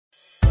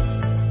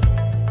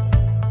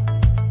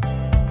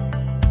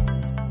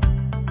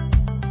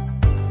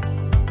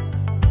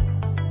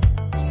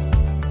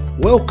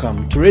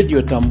Welcome to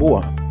Radio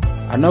Tambua,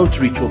 an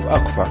outreach of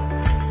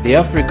ACFA, the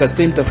Africa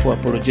Center for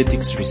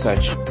Apologetics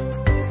Research.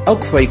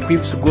 ACFA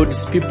equips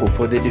God's people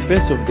for the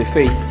defense of the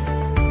faith,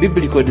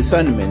 biblical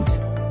discernment,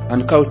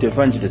 and cult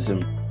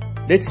evangelism.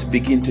 Let's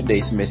begin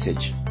today's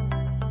message.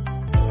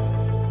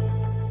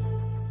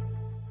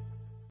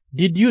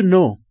 Did you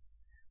know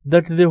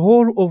that the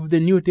whole of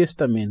the New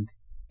Testament,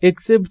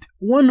 except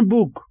one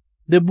book,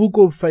 the book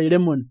of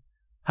Philemon,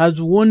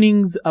 has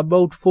warnings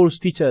about false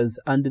teachers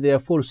and their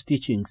false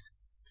teachings?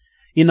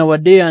 In our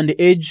day and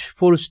age,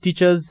 false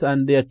teachers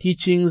and their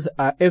teachings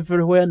are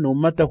everywhere, no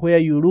matter where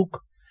you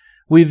look,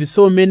 with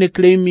so many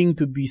claiming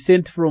to be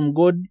sent from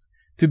God,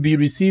 to be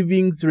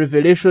receiving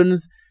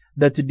revelations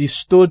that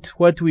distort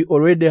what we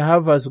already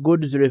have as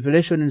God's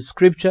revelation in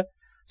Scripture,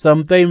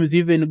 sometimes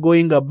even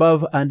going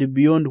above and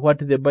beyond what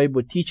the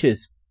Bible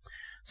teaches.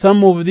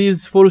 Some of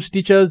these false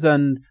teachers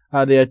and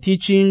their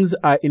teachings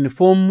are in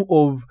form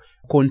of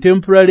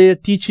contemporary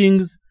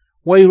teachings,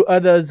 while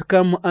others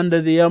come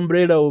under the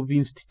umbrella of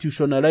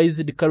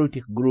institutionalized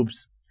cultic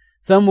groups.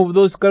 Some of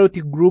those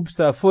cultic groups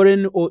are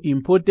foreign or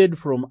imported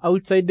from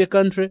outside the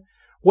country,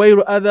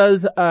 while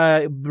others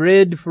are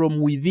bred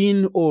from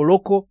within or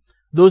local,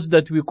 those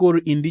that we call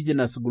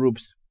indigenous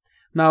groups.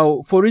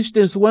 Now, for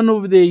instance, one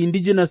of the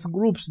indigenous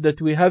groups that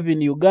we have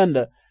in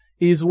Uganda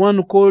is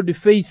one called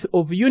Faith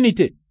of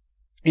Unity.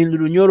 In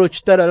Lunyoro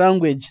Chitara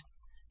language,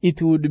 it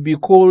would be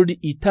called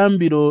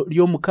Itambiro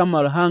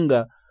ly'omukama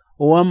Ruhanga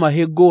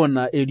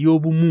ow'amahegona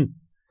ery'obumu.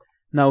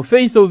 Now,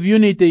 Faith of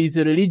Unity is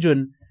a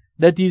religion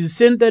that is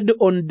centered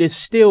on the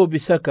Steo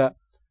Bisaka,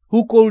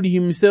 who called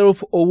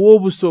himself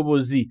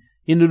Owobusobozi,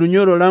 in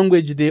Lunyoro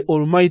language, the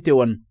Almighty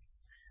One.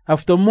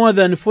 After more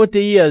than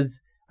 40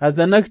 years as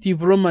an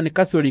active Roman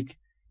Catholic,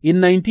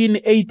 in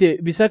 1980,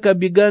 Bisaka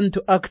began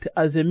to act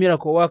as a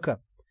miracle worker.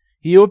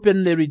 He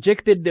openly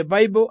rejected the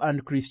Bible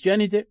and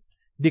Christianity,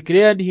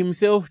 declared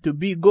himself to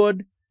be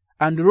God,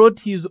 and wrote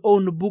his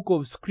own book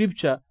of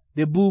scripture,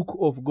 the Book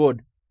of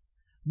God.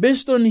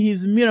 Based on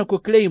his miracle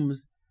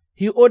claims,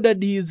 he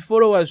ordered his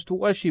followers to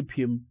worship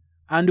him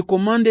and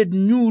commanded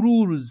new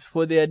rules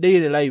for their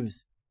daily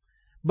lives.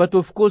 But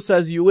of course,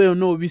 as you well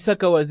know,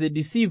 Bisaka was a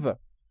deceiver.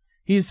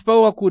 His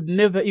power could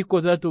never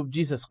equal that of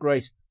Jesus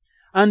Christ,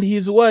 and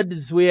his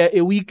words were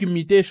a weak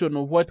imitation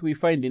of what we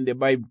find in the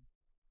Bible.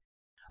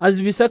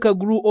 As Bisaka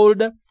grew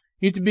older,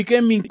 it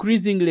became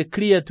increasingly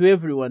clear to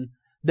everyone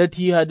that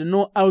he had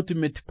no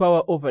ultimate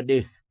power over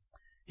death.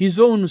 His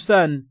own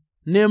son,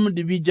 named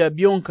Bija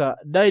Bionka,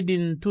 died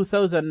in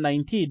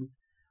 2019,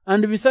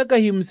 and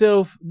Bisaka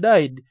himself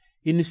died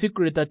in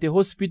secret at a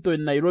hospital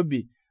in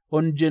Nairobi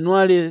on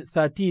January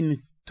 13,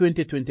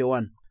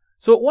 2021.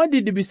 So what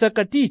did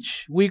Bisaka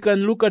teach? We can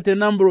look at a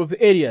number of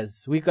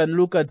areas. We can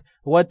look at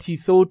what he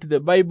thought the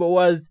Bible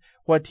was,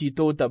 what he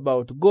taught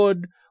about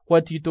God,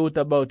 what he taught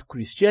about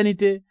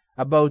Christianity,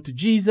 about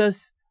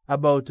Jesus,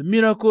 about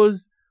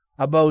miracles,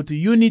 about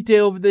unity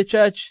of the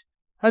church,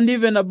 and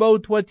even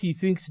about what he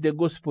thinks the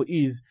gospel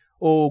is,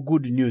 or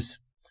good news.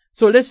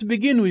 So let's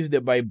begin with the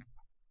Bible.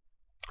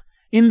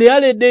 In the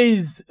early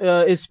days,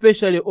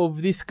 especially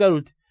of this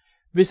cult,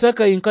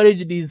 Bisaka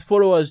encouraged his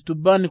followers to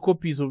burn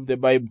copies of the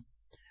Bible,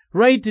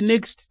 right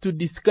next to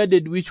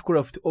discarded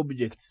witchcraft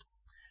objects.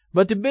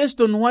 But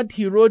based on what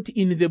he wrote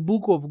in the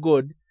Book of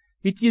God,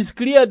 it is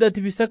clear that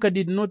Bisaka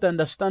did not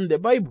understand the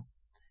Bible.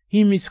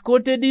 He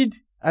misquoted it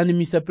and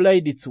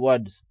misapplied its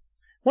words.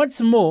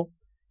 What's more,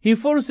 he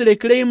falsely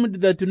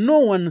claimed that no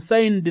one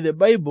signed the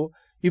Bible,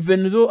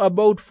 even though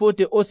about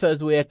 40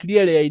 authors were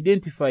clearly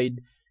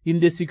identified in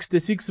the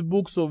 66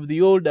 books of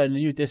the Old and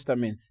New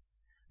Testaments.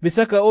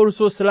 Bisaka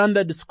also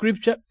slandered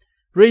Scripture,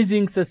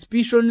 raising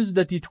suspicions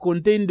that it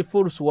contained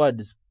false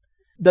words,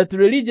 that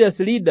religious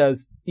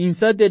leaders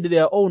inserted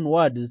their own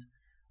words,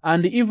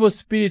 and evil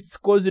spirits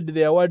caused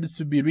their words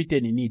to be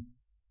written in it.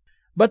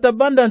 But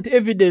abundant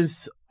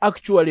evidence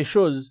actually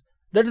shows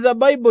that the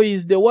Bible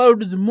is the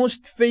world's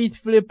most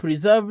faithfully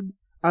preserved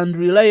and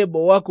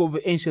reliable work of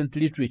ancient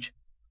literature.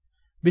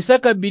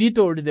 Bisaka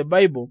belittled the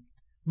Bible,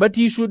 but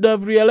he should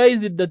have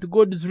realized that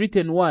God's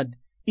written word,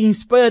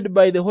 inspired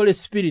by the Holy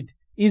Spirit,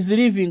 is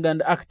living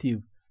and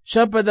active,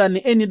 sharper than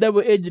any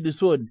double-edged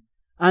sword,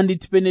 and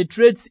it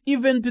penetrates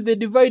even to the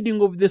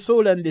dividing of the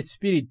soul and the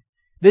spirit,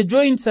 the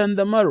joints and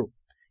the marrow.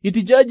 It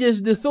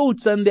judges the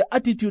thoughts and the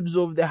attitudes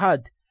of the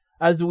heart,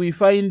 as we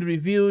find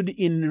revealed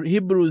in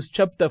Hebrews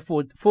chapter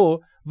 4,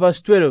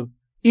 verse 12,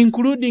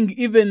 including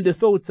even the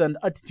thoughts and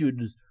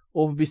attitudes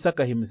of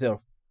Bisaka himself.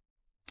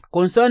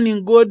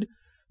 Concerning God,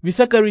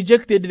 Bisaka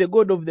rejected the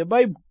God of the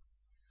Bible.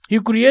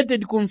 He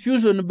created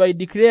confusion by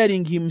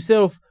declaring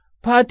himself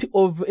part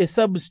of a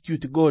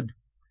substitute God.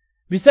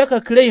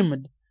 Bisaka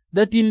claimed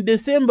that in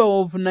December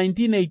of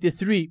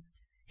 1983,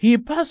 he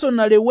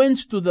personally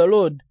went to the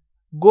Lord,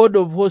 God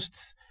of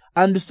hosts,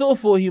 and saw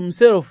for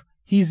himself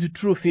his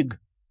true figure.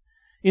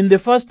 In the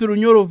first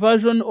Lunyoro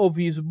version of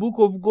his Book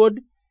of God,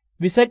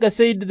 Bisaka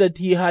said that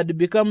he had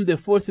become the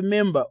fourth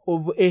member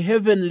of a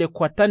heavenly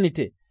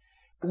quaternity,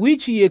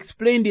 which he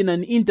explained in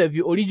an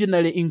interview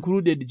originally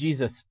included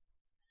Jesus.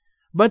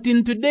 But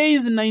in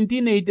today's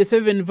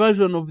 1987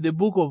 version of the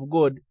Book of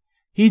God,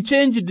 he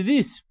changed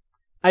this,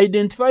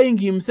 identifying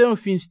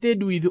himself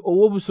instead with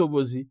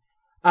Owobusobozi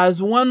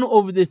as one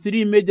of the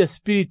three major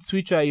spirits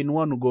which are in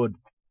one God.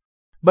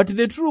 But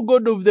the true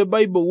God of the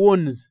Bible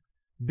warns,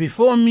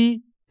 "Before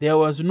me there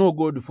was no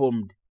God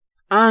formed,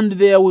 and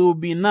there will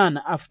be none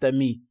after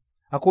me,"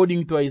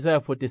 according to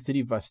Isaiah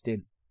 43 verse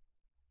 10.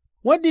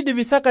 What did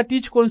Visaka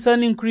teach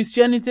concerning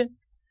Christianity?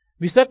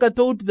 Visaka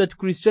taught that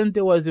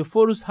Christianity was a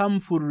false,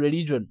 harmful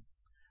religion.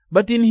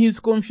 But in his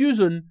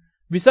confusion,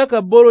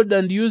 Visaka borrowed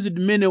and used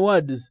many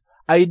words,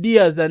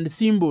 ideas, and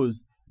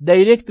symbols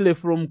directly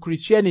from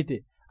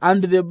Christianity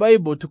and the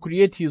Bible to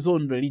create his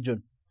own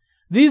religion.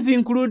 These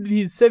include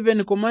his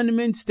 7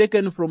 commandments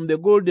taken from the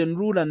Golden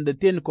Rule and the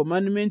 10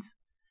 Commandments,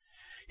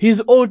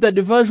 his altered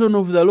version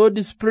of the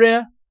Lord's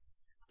Prayer,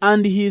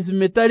 and his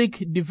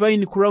metallic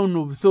divine crown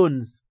of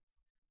thorns.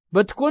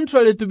 But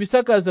contrary to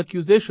Visaka's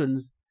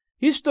accusations,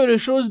 history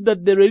shows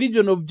that the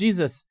religion of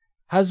Jesus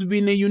has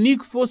been a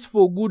unique force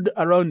for good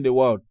around the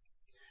world.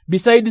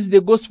 Besides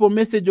the gospel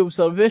message of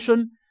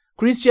salvation,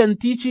 Christian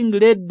teaching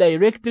led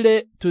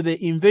directly to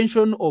the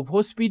invention of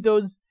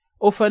hospitals,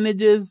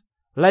 orphanages,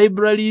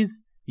 libraries,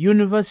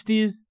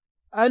 universities,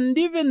 and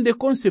even the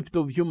concept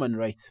of human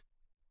rights.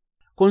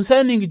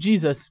 Concerning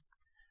Jesus,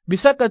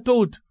 Visaka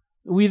taught,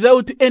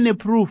 without any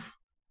proof,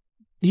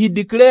 he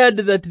declared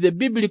that the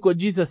biblical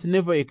Jesus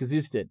never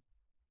existed.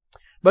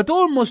 But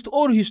almost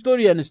all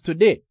historians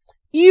today,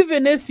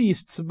 even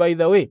atheists by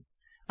the way,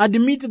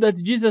 admit that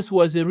Jesus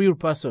was a real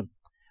person,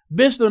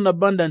 based on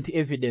abundant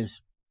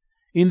evidence.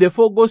 In the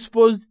 4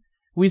 Gospels,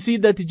 we see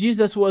that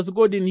Jesus was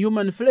God in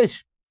human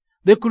flesh,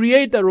 the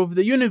creator of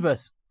the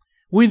universe,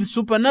 with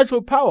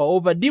supernatural power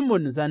over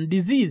demons and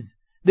disease,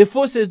 the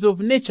forces of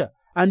nature,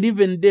 and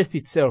even death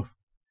itself.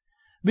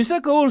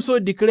 Visaka also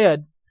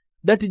declared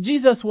that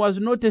Jesus was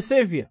not a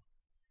savior.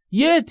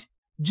 Yet,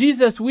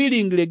 Jesus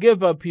willingly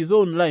gave up his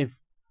own life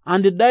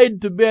and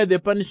died to bear the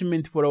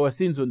punishment for our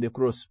sins on the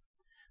cross.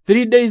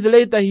 3 days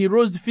later, he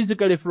rose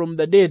physically from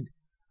the dead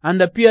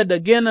and appeared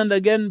again and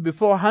again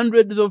before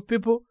hundreds of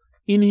people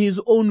in his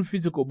own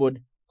physical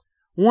body,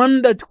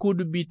 one that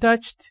could be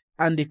touched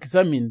and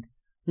examined,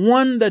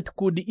 one that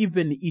could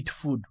even eat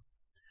food.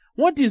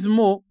 What is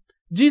more,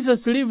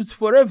 Jesus lives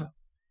forever.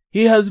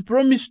 He has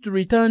promised to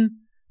return,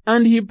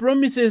 and he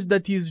promises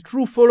that his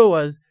true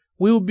followers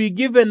will be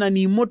given an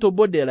immortal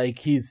body like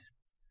his.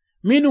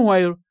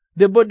 Meanwhile,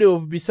 the body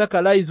of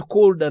Visaka lies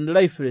cold and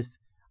lifeless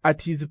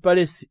at his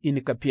palace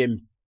in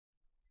Kapiemi.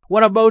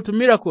 What about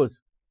miracles?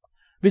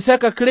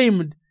 Visaka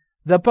claimed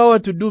the power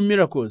to do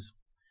miracles,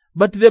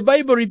 but the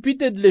Bible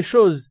repeatedly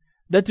shows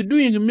that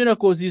doing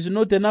miracles is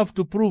not enough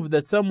to prove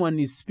that someone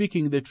is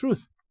speaking the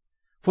truth.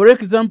 For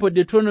example,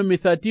 Deuteronomy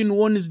 13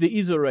 warns the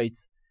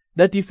Israelites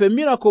that if a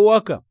miracle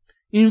worker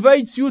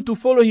invites you to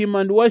follow him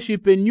and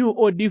worship a new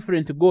or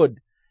different God,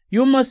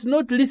 you must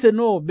not listen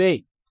or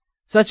obey.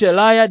 Such a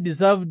liar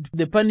deserved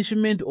the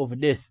punishment of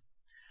death.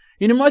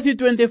 In Matthew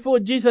 24,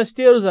 Jesus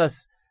tells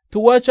us to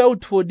watch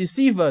out for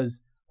deceivers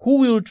who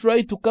will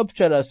try to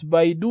capture us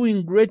by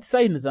doing great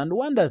signs and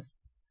wonders.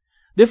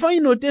 The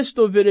final test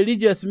of a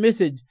religious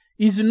message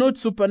is not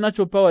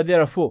supernatural power,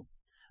 therefore,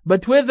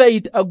 but whether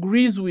it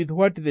agrees with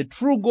what the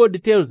true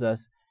God tells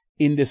us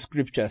in the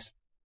scriptures.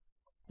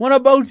 What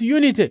about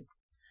unity?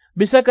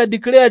 Visaka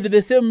declared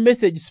the same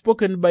message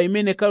spoken by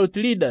many cult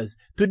leaders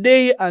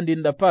today and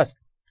in the past.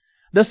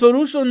 The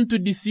solution to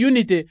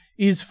disunity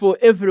is for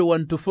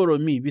everyone to follow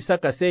me,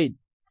 Visaka said.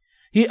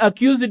 He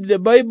accused the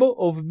Bible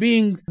of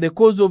being the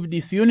cause of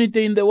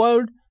disunity in the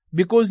world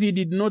because he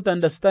did not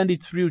understand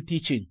its real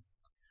teaching.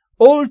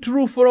 All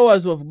true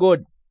followers of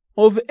God,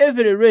 of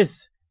every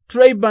race,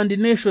 tribe, and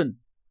nation,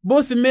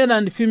 both male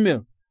and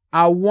female,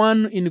 are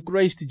one in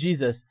Christ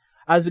Jesus,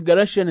 as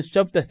Galatians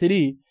chapter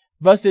 3,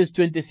 verses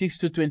 26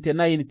 to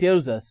 29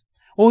 tells us,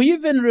 or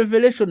even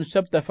Revelation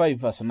chapter 5,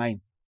 verse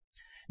 9.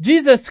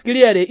 Jesus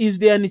clearly is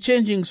the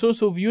unchanging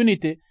source of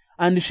unity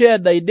and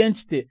shared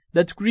identity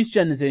that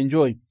Christians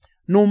enjoy,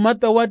 no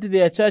matter what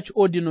their church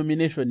or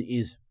denomination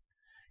is.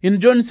 In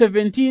John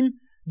 17,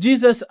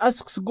 Jesus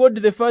asks God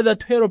the Father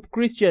to help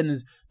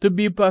Christians to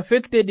be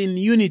perfected in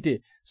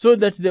unity so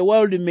that the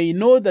world may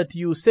know that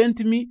you sent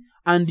me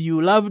and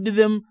you loved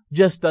them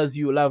just as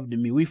you loved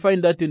me. We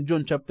find that in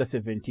John chapter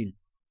 17.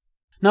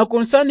 Now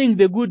concerning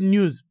the good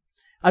news,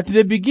 at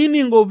the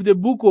beginning of the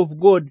book of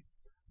God,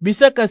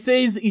 Visaka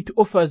says it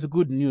offers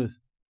good news.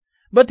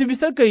 But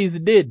Visaka is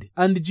dead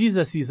and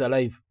Jesus is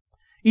alive.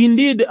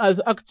 Indeed,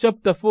 as Acts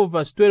chapter 4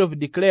 verse 12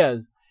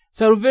 declares,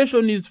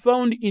 salvation is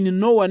found in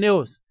no one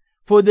else,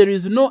 for there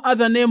is no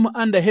other name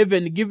under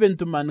heaven given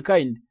to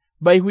mankind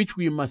by which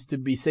we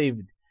must be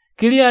saved.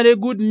 Clearly,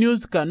 good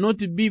news cannot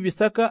be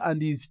Visaka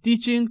and his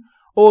teaching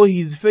or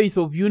his faith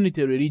of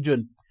unity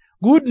religion.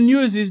 Good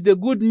news is the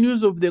good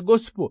news of the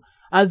gospel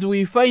as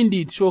we find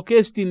it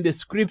showcased in the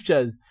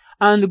scriptures,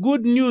 and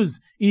good news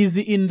is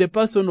in the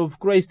person of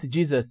Christ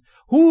Jesus,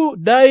 who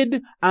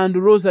died and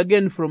rose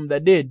again from the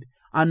dead,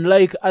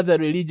 unlike other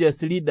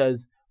religious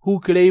leaders who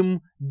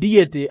claim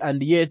deity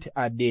and yet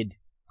are dead.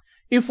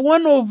 If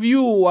one of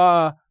you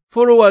are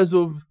followers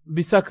of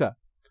Bisaka,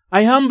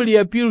 I humbly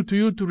appeal to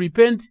you to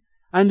repent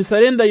and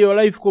surrender your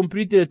life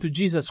completely to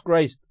Jesus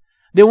Christ,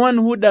 the one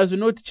who does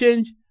not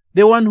change,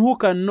 the one who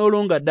can no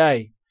longer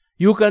die.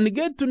 You can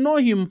get to know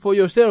him for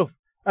yourself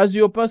as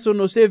your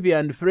personal savior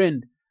and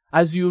friend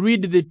as you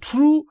read the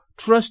true,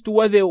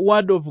 trustworthy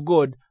word of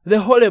God, the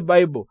Holy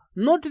Bible,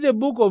 not the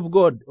book of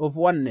God of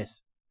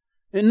oneness,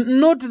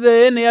 not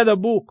any other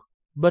book,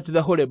 but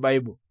the Holy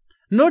Bible,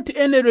 not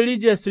any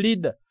religious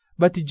leader,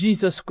 but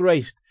Jesus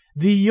Christ,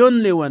 the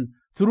only one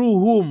through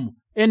whom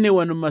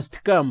anyone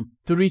must come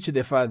to reach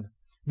the Father,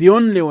 the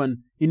only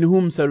one in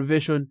whom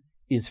salvation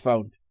is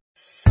found.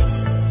 To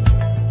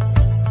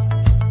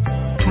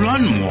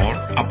learn more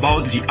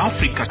about the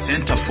Africa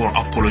Center for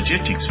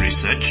Apologetics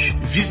Research,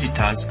 visit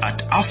us at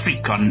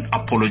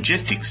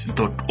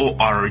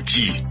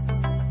africanapologetics.org.